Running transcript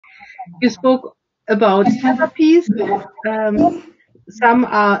You spoke about therapies. Some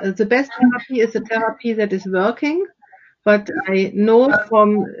are the best therapy is a therapy that is working, but I know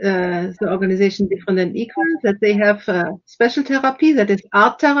from the organization Different and Equal that they have special therapy that is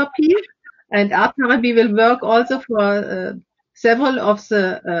art therapy, and art therapy will work also for several of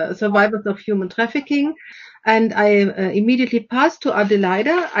the survivors of human trafficking. And I immediately pass to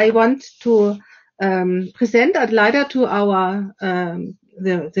Adelajda. I want to present Adelajda to our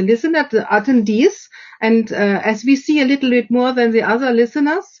the listener, the attendees, and as we see a little bit more than the other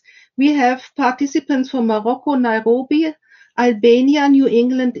listeners, we have participants from Morocco, Nairobi, Albania, New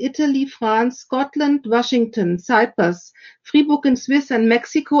England, Italy, France, Scotland, Washington, Cyprus, Fribourg in Swiss, and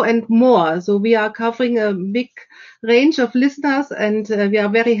Mexico, and more. So we are covering a big range of listeners, and we are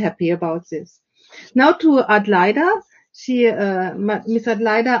very happy about this. Now to Adelajda. Ms.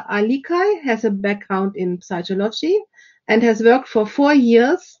 Adelajda Alikaj has a background in psychology and has worked for 4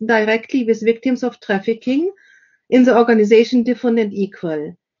 years directly with victims of trafficking in the organization Different and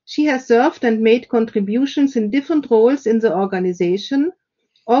Equal. She has served and made contributions in different roles in the organization,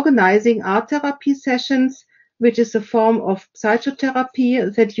 organizing art therapy sessions, which is a form of psychotherapy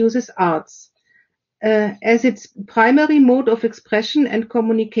that uses arts as its primary mode of expression and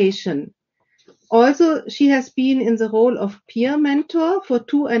communication. Also, she has been in the role of peer mentor for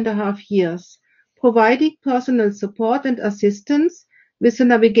 2.5 years, providing personal support and assistance with the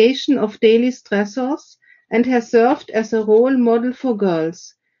navigation of daily stressors, and has served as a role model for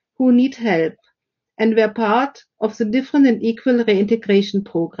girls who need help and were part of the Different and Equal reintegration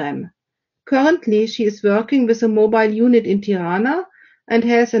program. Currently, she is working with a mobile unit in Tirana and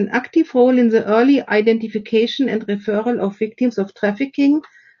has an active role in the early identification and referral of victims of trafficking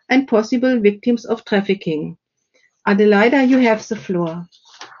and possible victims of trafficking. Adelajda, you have the floor.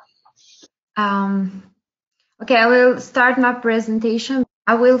 Okay, I will start my presentation.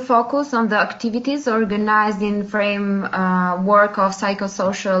 I will focus on the activities organized in framework of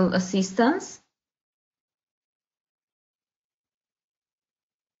psychosocial assistance.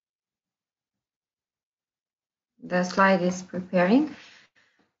 The slide is preparing.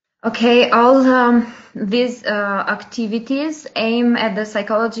 Okay, all these activities aim at the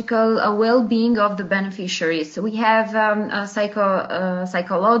psychological well-being of the beneficiaries. We have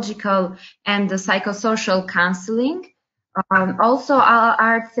psychological and the psychosocial counseling, also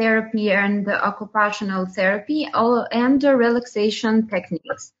art therapy and occupational therapy, and relaxation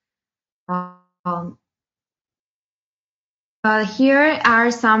techniques. Here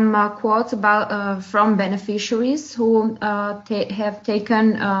are some quotes about from beneficiaries who have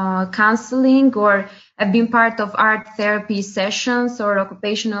taken counseling or have been part of art therapy sessions or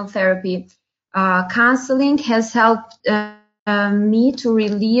occupational therapy. Counseling has helped me to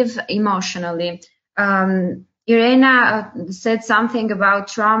relieve emotionally. Irena said something about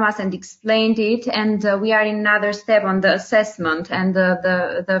traumas and explained it, and we are in another step on the assessment and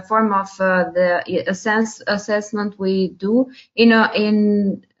the form of the assessment we do in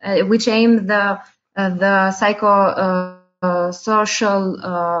which aim the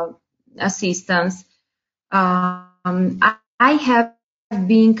psychosocial assistance. I have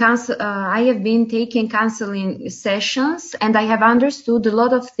been taking counseling sessions, and I have understood a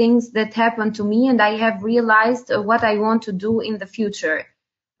lot of things that happened to me, and I have realized what I want to do in the future.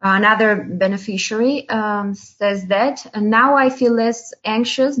 Another beneficiary says that, and now I feel less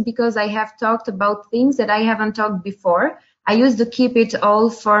anxious because I have talked about things that I haven't talked before. I used to keep it all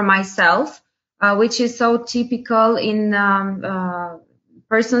for myself, which is so typical in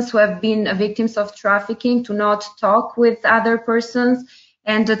persons who have been victims of trafficking, to not talk with other persons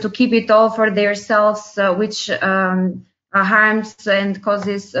and to keep it all for themselves, which harms and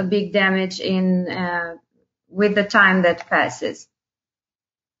causes a big damage with the time that passes.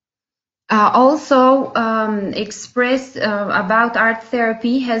 Also, expressed about art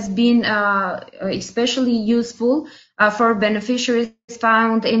therapy has been especially useful for beneficiaries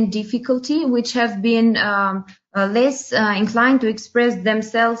found in difficulty, which have been less inclined to express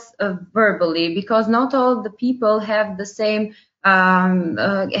themselves verbally, because not all the people have the same have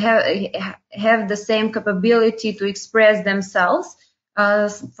the same capability to express themselves.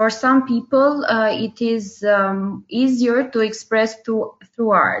 For some people, it is easier to express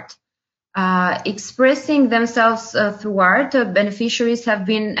through art. Expressing themselves through art, beneficiaries have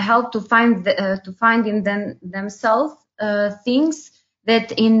been helped to find in themselves things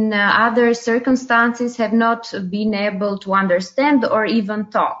that in other circumstances have not been able to understand or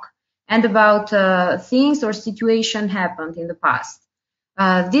even talk, and about things or situations happened in the past.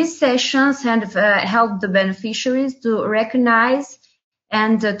 These sessions have helped the beneficiaries to recognize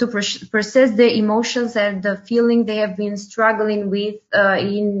and to process the emotions and the feeling they have been struggling with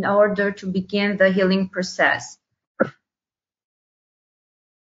in order to begin the healing process.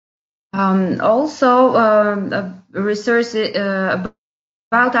 Research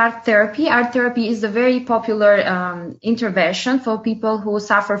about art therapy. Art therapy is a very popular intervention for people who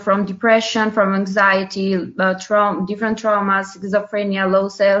suffer from depression, from anxiety, different traumas, schizophrenia, low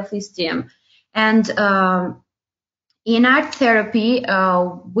self-esteem. And in art therapy,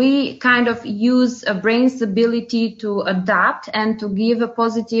 we kind of use a brain's ability to adapt and to give a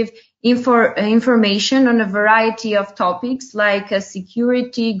positive information on a variety of topics like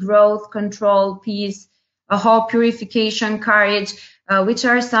security, growth, control, peace, hope, purification, courage, which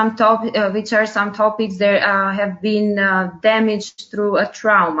are some topics that have been damaged through a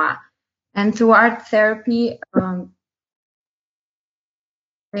trauma. And through art therapy,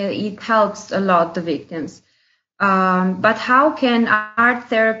 it helps a lot the victims. But how can art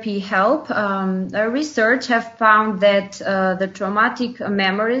therapy help? Research have found that the traumatic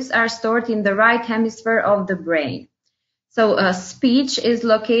memories are stored in the right hemisphere of the brain. So speech is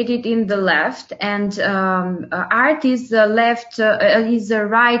located in the left, and art is the left is a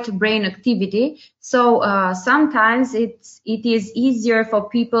right brain activity. So sometimes it is easier for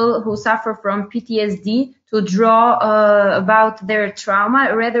people who suffer from PTSD to draw about their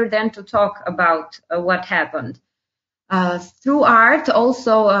trauma rather than to talk about what happened. Through art,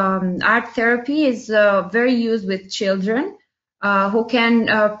 also art therapy is very used with children who can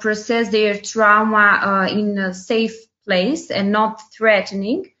process their trauma in a safe place and not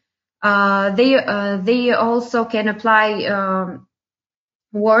threatening. They also can apply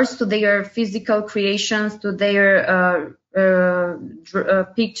words to their physical creations, to their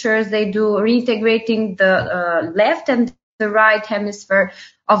pictures. They do reintegrating the left and the right hemisphere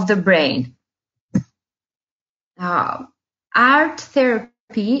of the brain. Art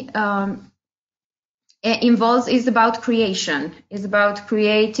therapy is about creation, is about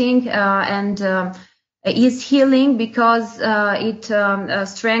creating and is healing because it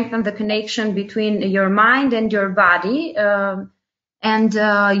strengthens the connection between your mind and your body, and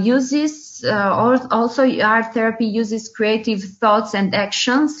uses also art therapy uses creative thoughts and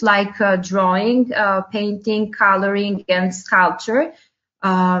actions like drawing, painting, coloring, and sculpture.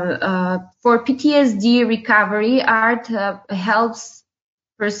 For PTSD recovery, art helps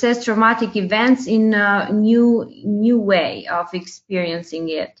process traumatic events in a new way of experiencing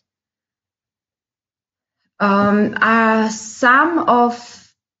it. Some of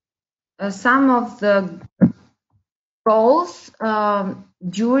the goals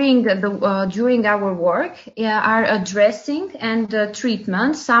during our work are addressing and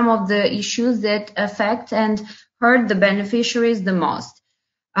treatment some of the issues that affect and hurt the beneficiaries the most.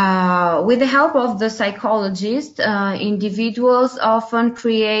 With the help of the psychologist, individuals often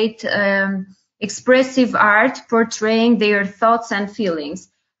create expressive art portraying their thoughts and feelings.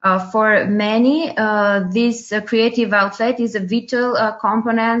 For many, this creative outlet is a vital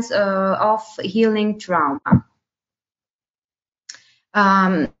component of healing trauma.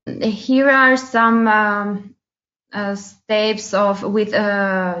 Here are some steps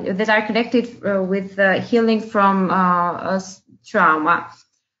that are connected with healing from trauma.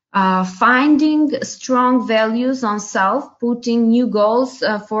 Finding strong values on self, putting new goals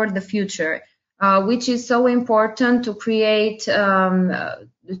for the future, which is so important to create,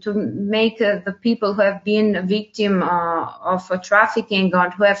 to make the people who have been a victim of trafficking or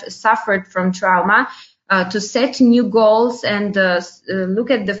who have suffered from trauma, to set new goals and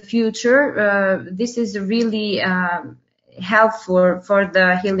look at the future. This is really helpful for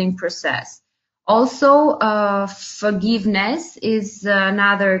the healing process. Also, forgiveness is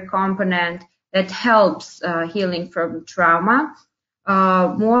another component that helps healing from trauma.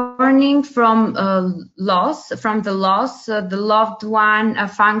 Mourning from the loss, the loved one,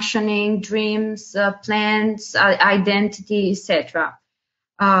 functioning, dreams, plans, identity, etc.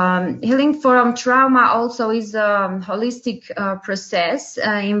 Healing from trauma also is a holistic process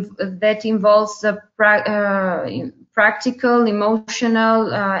that involves practical,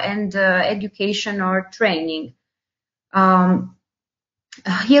 emotional, and education or training.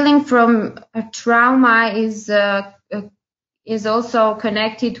 Healing from trauma is also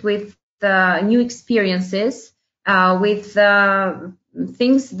connected with new experiences, with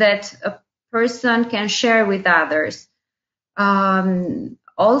things that a person can share with others.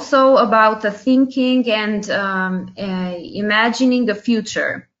 Also about thinking and imagining the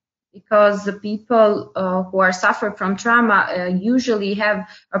future, because the people who are suffering from trauma usually have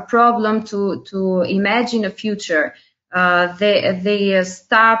a problem to imagine a future. They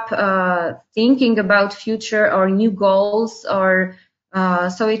stop thinking about future or new goals or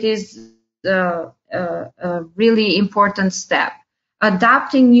So it is a really important step.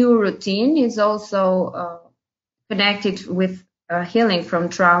 Adapting new routine is also connected with healing from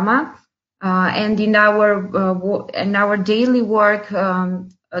trauma. And in our daily work,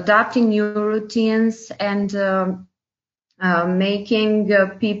 adapting new routines and making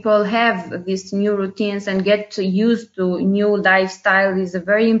people have these new routines and get used to new lifestyle is a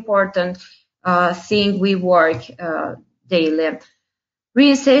very important thing we work daily.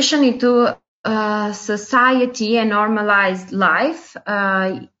 Reinsertion into society and normalized life.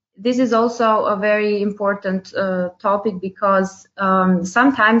 This is also a very important topic because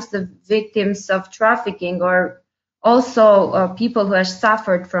sometimes the victims of trafficking or also people who have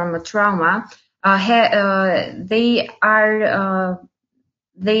suffered from a trauma, they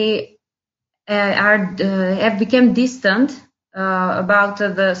have become distant about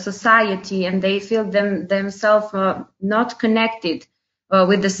the society, and they feel themselves not connected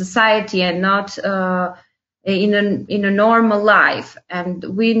with the society and not in a normal life. And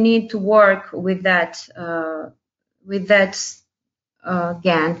we need to work with that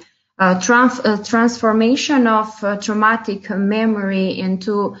again. Transformation of traumatic memory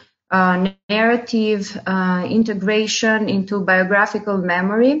into narrative integration into biographical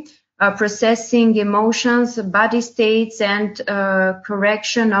memory, processing emotions, body states, and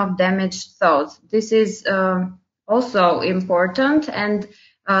correction of damaged thoughts. This is also important, and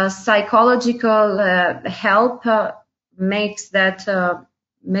psychological help makes that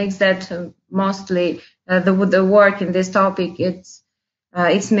mostly the work in this topic.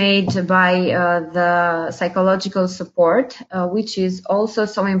 It's made by the psychological support, which is also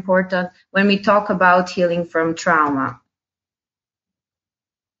so important when we talk about healing from trauma.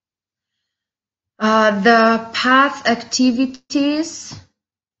 The path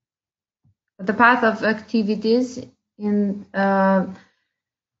of activities in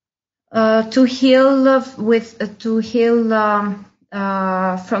to heal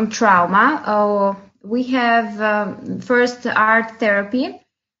from trauma. We have first art therapy.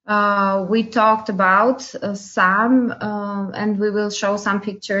 We talked about some, and we will show some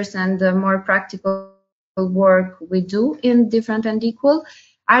pictures and more practical work we do in different and equal.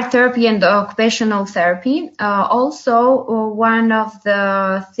 Art therapy and occupational therapy. Also, one of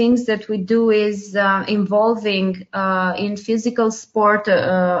the things that we do is involving in physical sport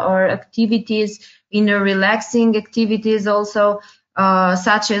or activities, in relaxing activities also,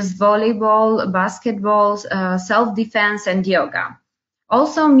 such as volleyball, basketball, self-defense, and yoga.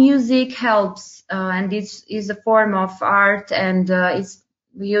 Also, music helps, and this is a form of art, and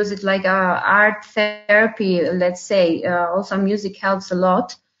we use it like art therapy, let's say. Also, music helps a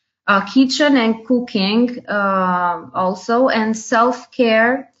lot. Kitchen and cooking also, and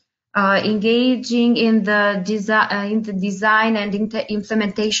self-care, engaging in the design and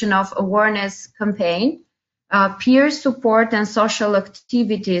implementation of awareness campaign. Peer support and social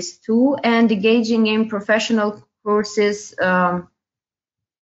activities too, and engaging in professional courses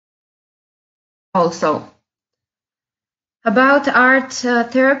also. About art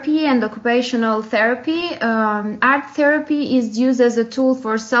therapy and occupational therapy, art therapy is used as a tool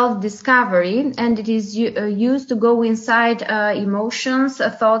for self-discovery, and it is used to go inside emotions,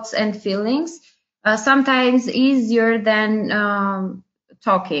 thoughts, and feelings, sometimes easier than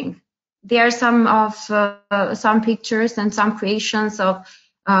talking. There are some pictures and some creations of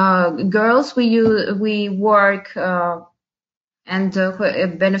girls we work and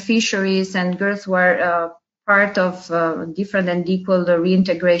beneficiaries and girls who are part of different and equal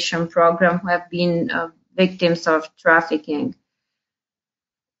reintegration program who have been victims of trafficking.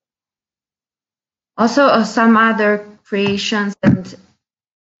 Also, some other creations and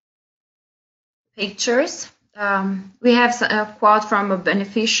pictures. We have a quote from a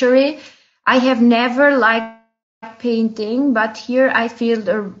beneficiary. I have never liked painting, but here I feel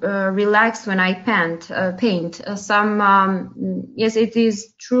relaxed when I paint. Yes, it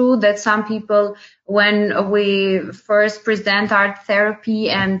is true that some people, when we first present art therapy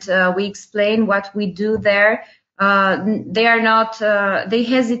and we explain what we do there, they are not, they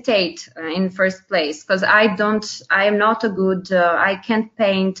hesitate in first place because I am not a good, I can't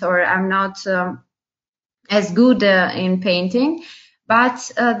paint, or I'm not as good in painting.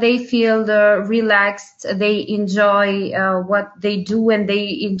 But they feel relaxed, they enjoy what they do, and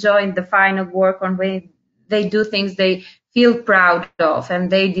they enjoy the final work on when they do things they feel proud of, and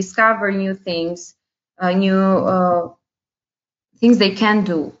they discover new things, new things they can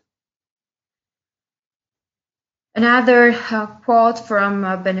do. Another quote from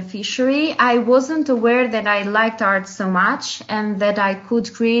a beneficiary: "I wasn't aware that I liked art so much and that I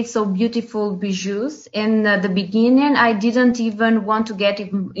could create so beautiful bijoux. In the beginning, I didn't even want to get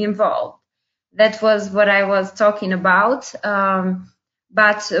involved." That was what I was talking about.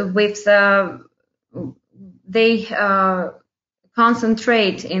 But with they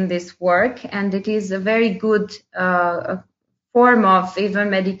concentrate in this work, and it is a very good form of even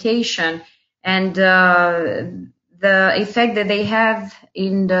meditation, and the effect that they have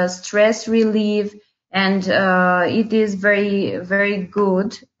in the stress relief, and it is very, very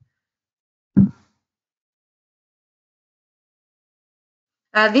good.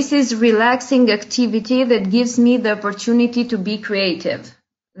 This is relaxing activity that gives me the opportunity to be creative.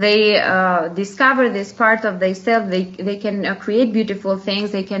 They discover this part of themselves. They can create beautiful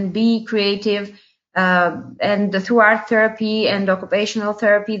things. They can be creative. And through art therapy and occupational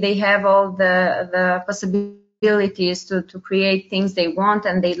therapy, they have all the possibilities to create things they want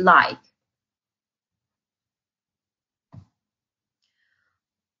and they like.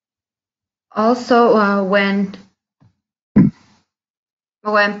 Also, when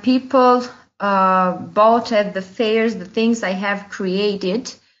people bought at the fairs the things I have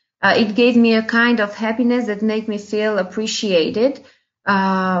created, it gave me a kind of happiness that made me feel appreciated.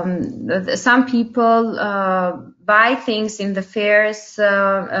 Some people buy things in the fairs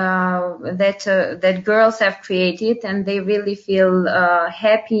that girls have created, and they really feel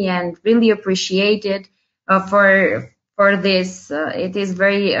happy and really appreciated for this. It is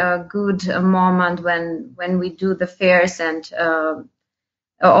very good moment when we do the fairs, and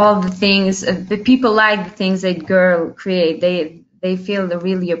all the things, the people like the things that girls create. They feel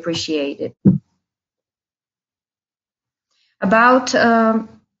really appreciated. About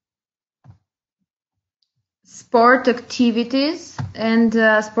sport activities and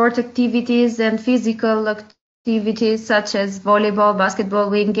physical activities such as volleyball,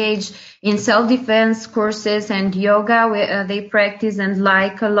 basketball. We engage in self-defense courses and yoga. They practice and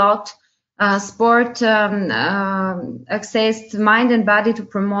like a lot. Sport accessed mind and body to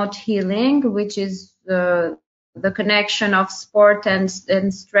promote healing, which is the connection of sport and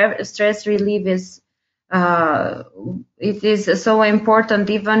stress relief is it is so important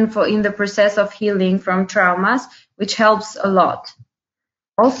even in the process of healing from traumas, which helps a lot.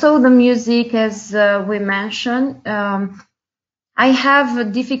 Also, the music, as we mentioned, I have a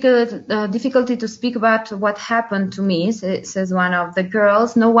difficulty to speak about what happened to me, says one of the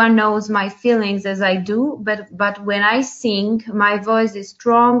girls. No one knows my feelings as I do, but when I sing, my voice is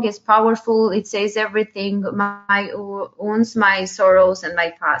strong, is powerful. It says everything, my wounds, my sorrows, and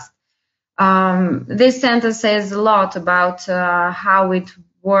my past. This sentence says a lot about how it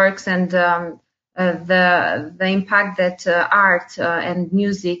works and the impact that art and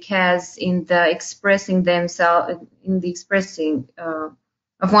music has in the expressing themselves, in the expressing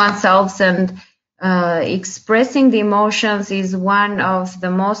of oneself, and expressing the emotions is one of the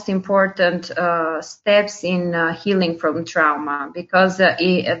most important steps in healing from trauma, because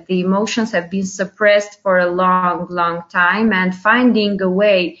the emotions have been suppressed for a long time, and finding a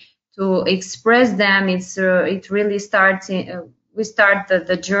way to express them, it really starts. We start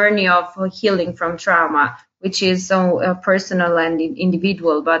the journey of healing from trauma, which is so personal and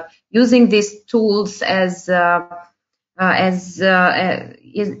individual. But using these tools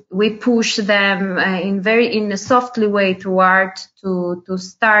we push them in a softly way through art to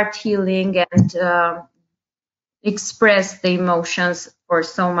start healing and express the emotions for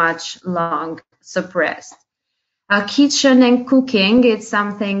so much long suppressed. Kitchen and cooking, it's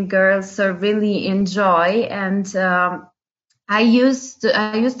something girls really enjoy, and I used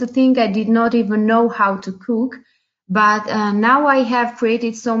to think I did not even know how to cook, but now I have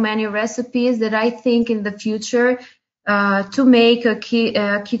created so many recipes that I think in the future to make a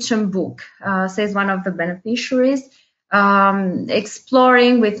kitchen book, says one of the beneficiaries,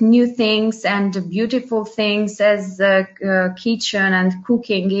 exploring with new things and beautiful things as kitchen and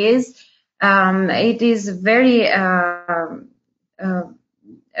cooking is. It is very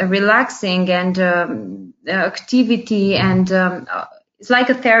relaxing and activity, and it's like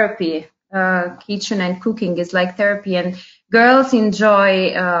a therapy. Kitchen and cooking is like therapy, and girls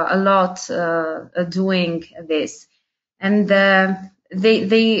enjoy a lot doing this. And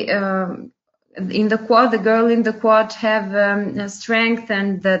they in the quote, the girl in the quote have strength,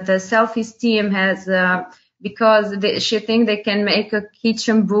 and the self-esteem has because she thinks they can make a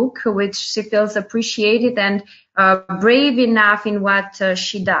kitchen book, which she feels appreciated and brave enough in what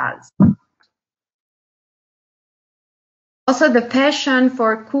she does. Also, the passion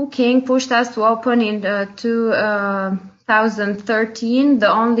for cooking pushed us to open in 2013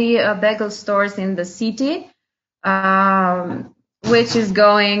 the only bagel stores in the city. which is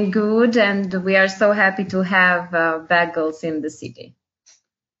going good, and we are so happy to have bagels in the city.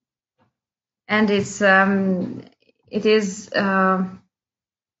 And it is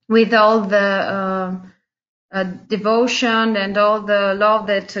with all the devotion and all the love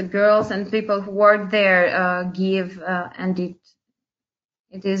that girls and people who work there give, and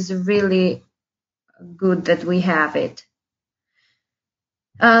it is really good that we have it.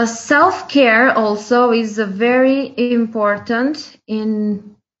 Self-care also is very important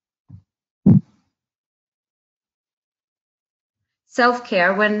in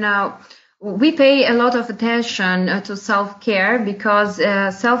self-care. When we pay a lot of attention to self-care, because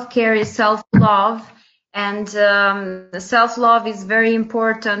self-care is self-love, and self-love is very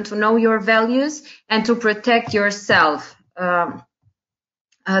important to know your values and to protect yourself.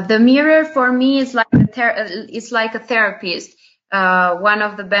 The mirror for me is like a therapist. One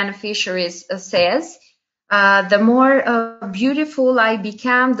of the beneficiaries says, the more beautiful I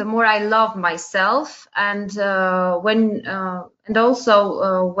become, the more I love myself. And when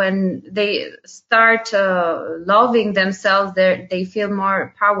they start loving themselves, they feel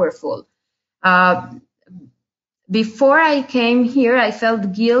more powerful. Before I came here, I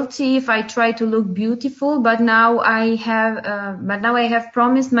felt guilty if I tried to look beautiful, but now I have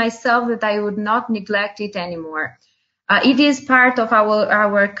promised myself that I would not neglect it anymore. It is part of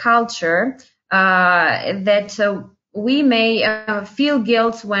our culture that we may feel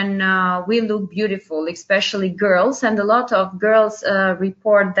guilt when we look beautiful, especially girls, and a lot of girls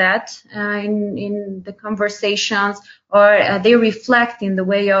report that in the conversations, or they reflect in the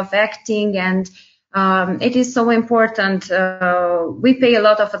way of acting, and it is so important. We pay a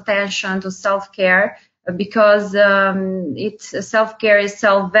lot of attention to self-care because self-care is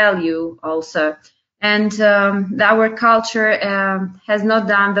self-value also. And our culture has not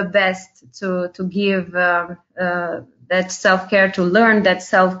done the best to give that self-care, to learn that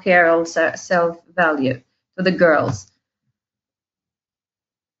self-care, also self-value to the girls.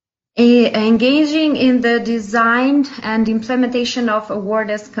 Engaging in the design and implementation of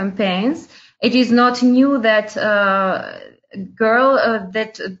awareness campaigns. It is not new that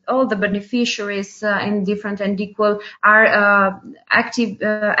that all the beneficiaries in different and equal are active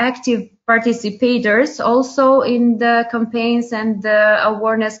participators also in the campaigns and the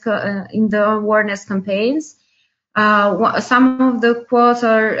awareness in the awareness campaigns. Some of the quotes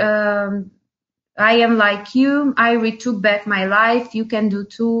are, I am like you, I retook back my life, you can do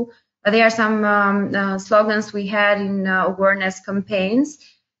too. There are some slogans we had in awareness campaigns.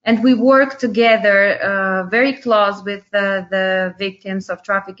 And we work together very close with the victims of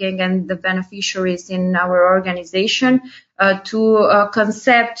trafficking and the beneficiaries in our organization to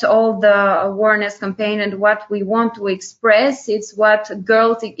concept all the awareness campaign and what we want to express. It's what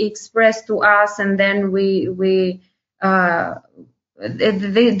girls express to us, and then this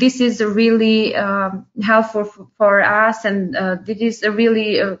is really helpful for us, and it is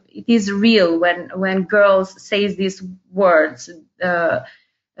really it is real when girls say these words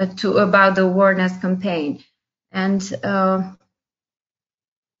about the awareness campaign. And there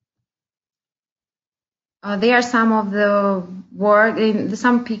are some of the work in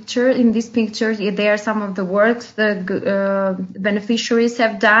some picture. In this picture, there are some of the works the beneficiaries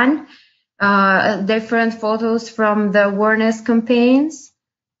have done. Different photos from the awareness campaigns,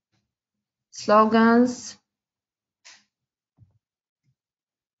 slogans.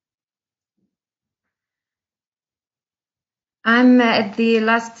 I'm at the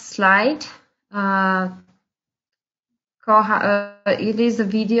last slide. It is a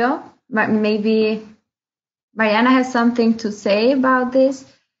video, but maybe Mariana has something to say about this.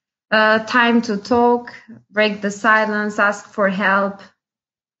 Time to talk, break the silence, ask for help.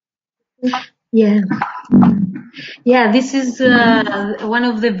 Yeah, this is one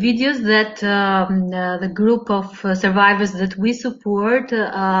of the videos that the group of survivors that we support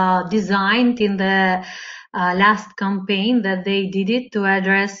designed in the last campaign that they did it to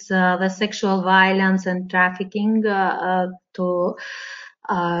address the sexual violence and trafficking to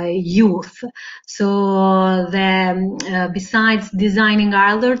youth. So besides designing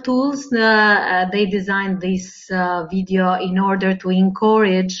other tools, they designed this video in order to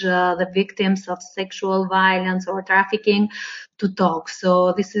encourage the victims of sexual violence or trafficking to talk.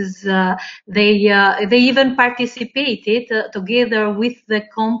 So this is they even participated together with the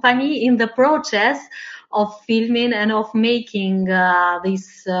company in the process of filming and of making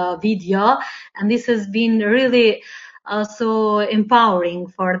this video, and this has been really so empowering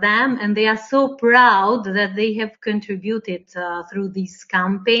for them, and they are so proud that they have contributed through these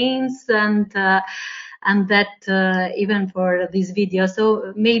campaigns and that even for this video.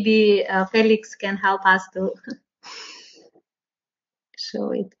 So maybe Felix can help us to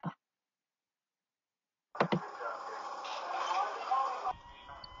show it.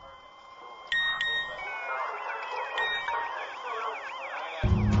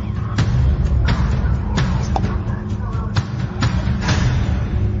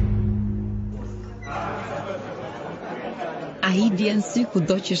 Ai vjen sy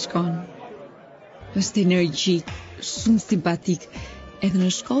kudo që shkon. Është energjik, shumë simpatik, edhe në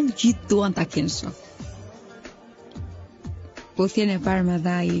shkollë gjithë duan ta kenë shok. Puthjen e parë më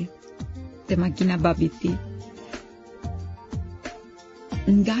dha ai te makina babit ti.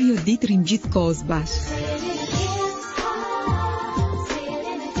 Nga ajo ditë rrim gjithë kohës bashkë.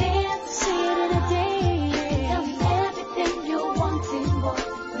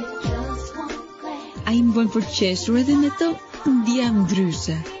 Ai më bën për qeshur edhe me të ndjehem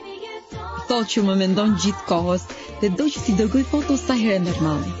ndryshe. Thotë që më mendon gjithë kohës dhe do që t'i dërgoj foto sa herë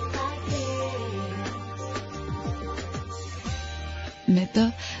ndërmali. Me të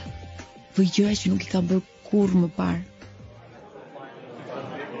bëj gjëra që nuk i kam bërë kurrë më parë.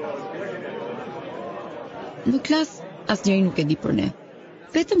 Në klasë asnjëri nuk e di për ne.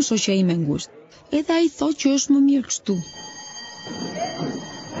 Vetëm shoqja ime e ngushtë. Edhe ai thotë që është më mirë kështu.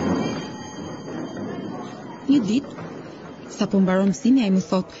 Një ditë, sa po mbaron mësimi, ai më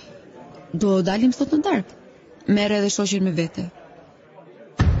thotë, do dalim sot në darkë. Merr edhe shoqen me vete.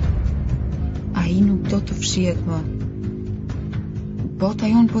 Ai nuk do të fshihet më. Bota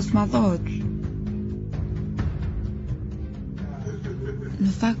jonë po s'madhohet.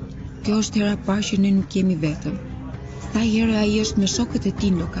 Në fakt, kjo është hera parë që ne nuk jemi vetëm. Sa herë ai është me shokët e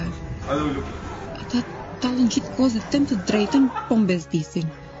tij në lokal. Ata tallën gjithkohë dhe them të drejtën, po mbezdisin.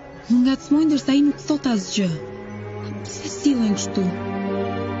 Më ngacmojnë ndërsa ai nuk thot asgjë. Pse sillen kështu?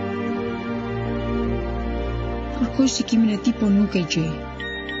 Kërkoj shikimin e tij, po nuk e gjej.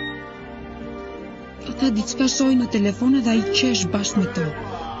 Ata diçka shohin në telefon dhe ai qesh bashkë me to.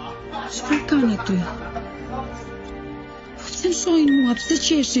 Çfarë kanë aty? Po pse shohin mua, pse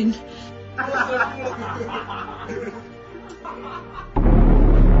qeshin?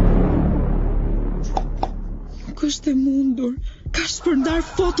 Nuk është e mundur. Ka shpërndar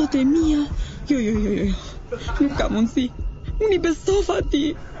fotot e mia. Jo. Nuk ka mundësi. Unë i besova atij.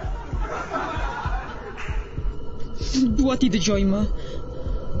 Dua t'i dëgjoj më.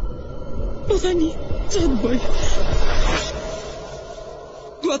 Po tani, ç'a të bëj?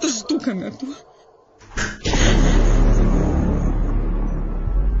 Dua të zhdukem nga këtu.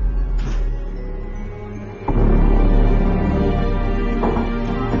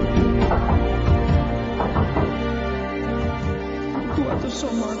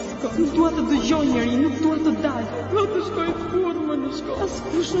 Nuk dua të dëgjoj njëri, nuk dua të dal. Dua të shkoj kurrë më në shkollë.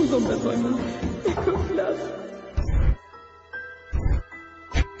 Askush nuk do më besoj më. E kam flas.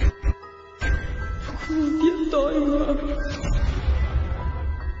 Nuk mund të jetoj më.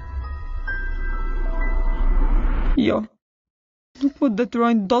 Jo. Nuk më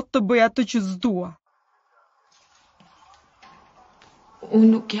detyrojnë dot të bëj atë që s'dua. Unë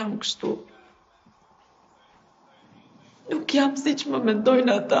nuk jam kështu. Nuk jam si që më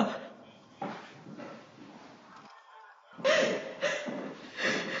mendojnë ata.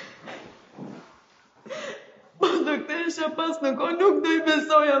 Po do kthehesha pas në kohë, nuk do i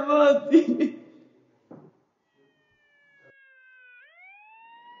besoja më atij.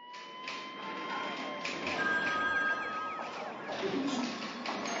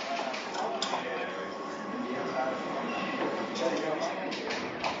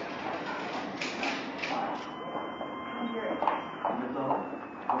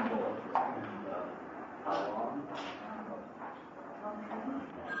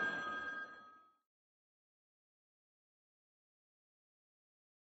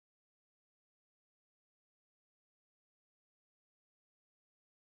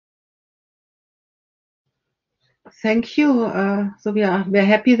 Thank you. So we're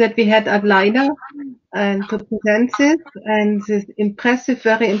happy that we had Adelajda and to present this and this impressive,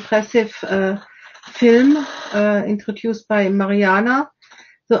 very impressive film introduced by Mariana.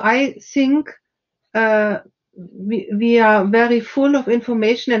 So I think we are very full of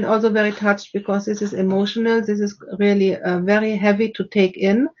information and also very touched because this is emotional. This is really very heavy to take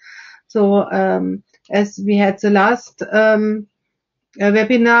in. So as we had the last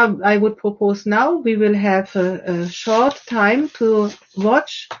webinar, I would propose now we will have a short time to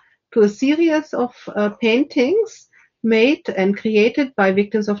watch to a series of paintings made and created by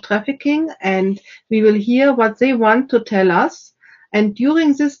victims of trafficking, and we will hear what they want to tell us. And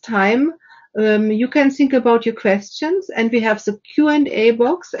during this time, you can think about your questions, and we have the Q&A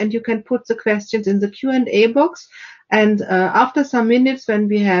box, and you can put the questions in the Q&A box. And after some minutes, when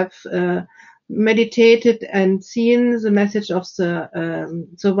we have meditated and seen the message of the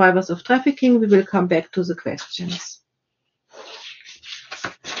survivors of trafficking, we will come back to the questions.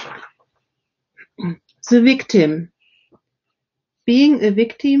 The victim. Being a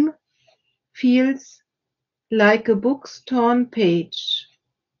victim feels like a book's torn page.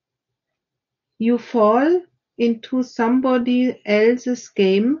 You fall into somebody else's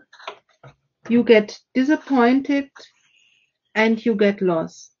game, you get disappointed, and you get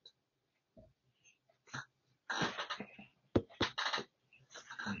lost.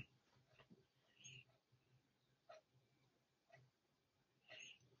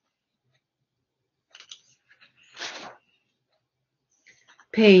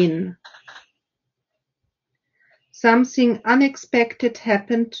 Pain. Something unexpected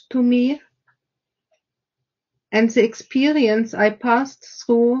happened to me, and the experience I passed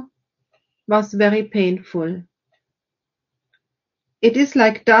through was very painful. It is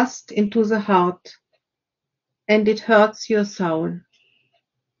like dust into the heart, and it hurts your soul.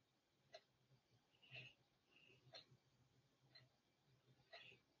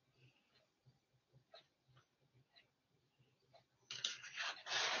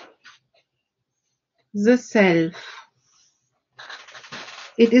 The self.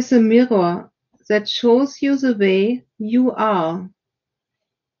 It is a mirror that shows you the way you are.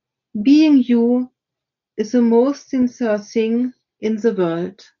 Being you is the most sincere thing in the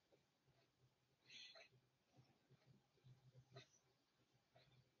world.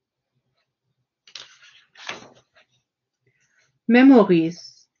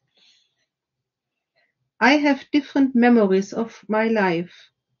 Memories. I have different memories of my life.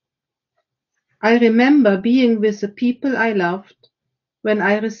 I remember being with the people I loved when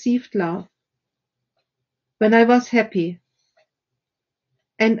I received love, when I was happy.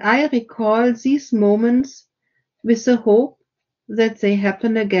 And I recall these moments with the hope that they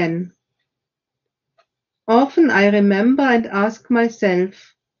happen again. Often I remember and ask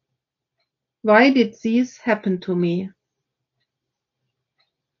myself, why did this happen to me?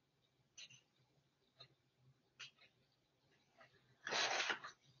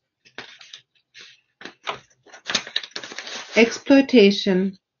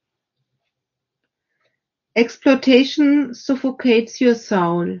 Exploitation. Exploitation suffocates your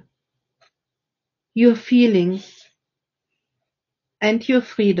soul, your feelings, and your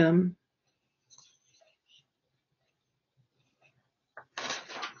freedom.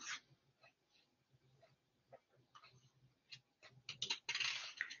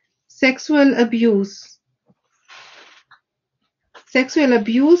 Sexual abuse. Sexual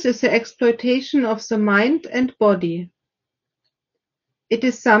abuse is the exploitation of the mind and body. It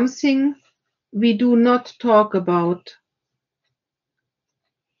is something we do not talk about.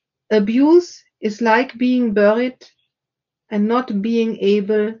 Abuse is like being buried and not being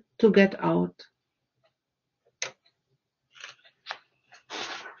able to get out.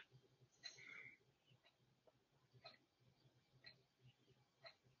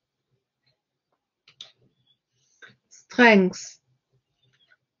 Strength.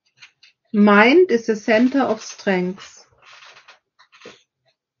 Mind is the center of strength.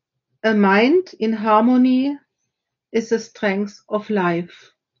 A mind in harmony is the strength of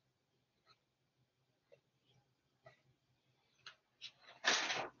life.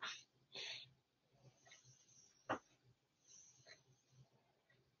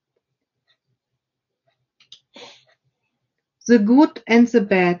 The good and the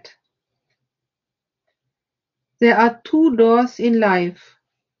bad. There are two doors in life,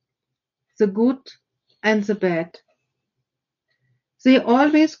 the good and the bad. They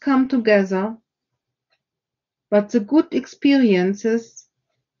always come together, but the good experiences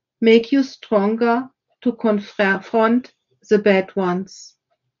make you stronger to confront the bad ones.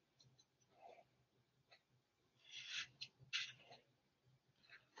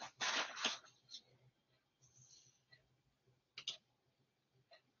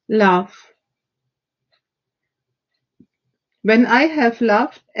 Love. When I have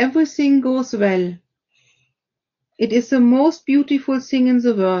loved, everything goes well. It is the most beautiful thing in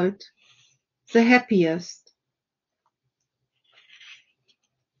the world, the happiest.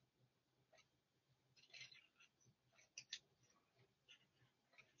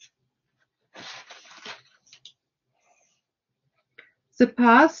 The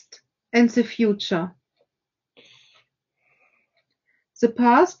past and the future. The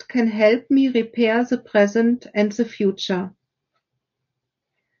past can help me repair the present and the future.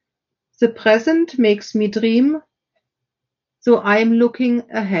 The present makes me dream, so I'm looking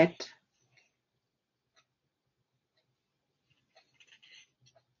ahead.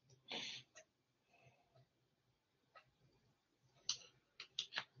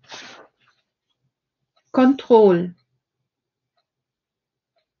 Control.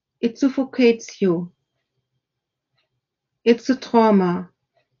 It suffocates you. It's a trauma.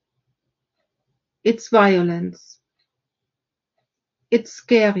 It's violence. It's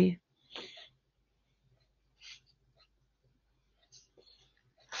scary.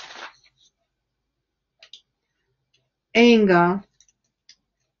 Anger.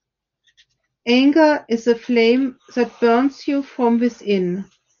 Anger is a flame that burns you from within.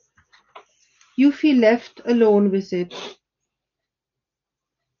 You feel left alone with it.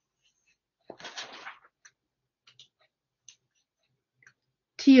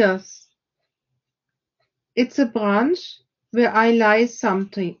 Tears. It's a branch where I lie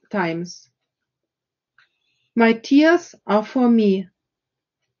sometimes. My tears are for me,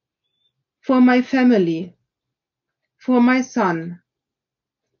 for my family, for my son.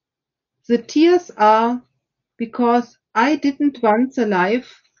 The tears are because I didn't want the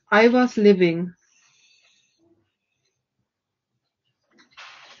life I was living.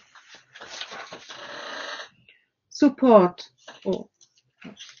 Support. Oh.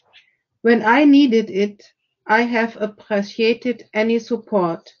 When I needed it, I have appreciated any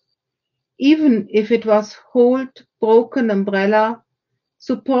support. Even if it was hold broken umbrella,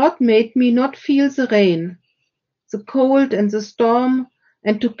 support made me not feel the rain, the cold and the storm,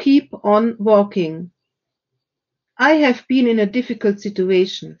 and to keep on walking. I have been in a difficult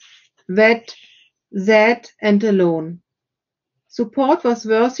situation, wet, sad and alone. Support was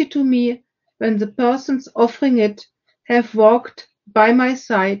worthy to me when the persons offering it have walked by my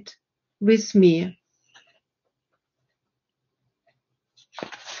side with me.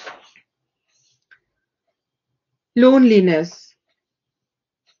 Loneliness.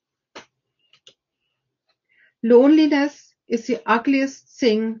 Loneliness is the ugliest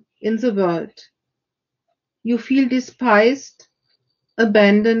thing in the world. You feel despised,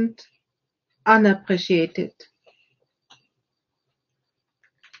 abandoned, unappreciated.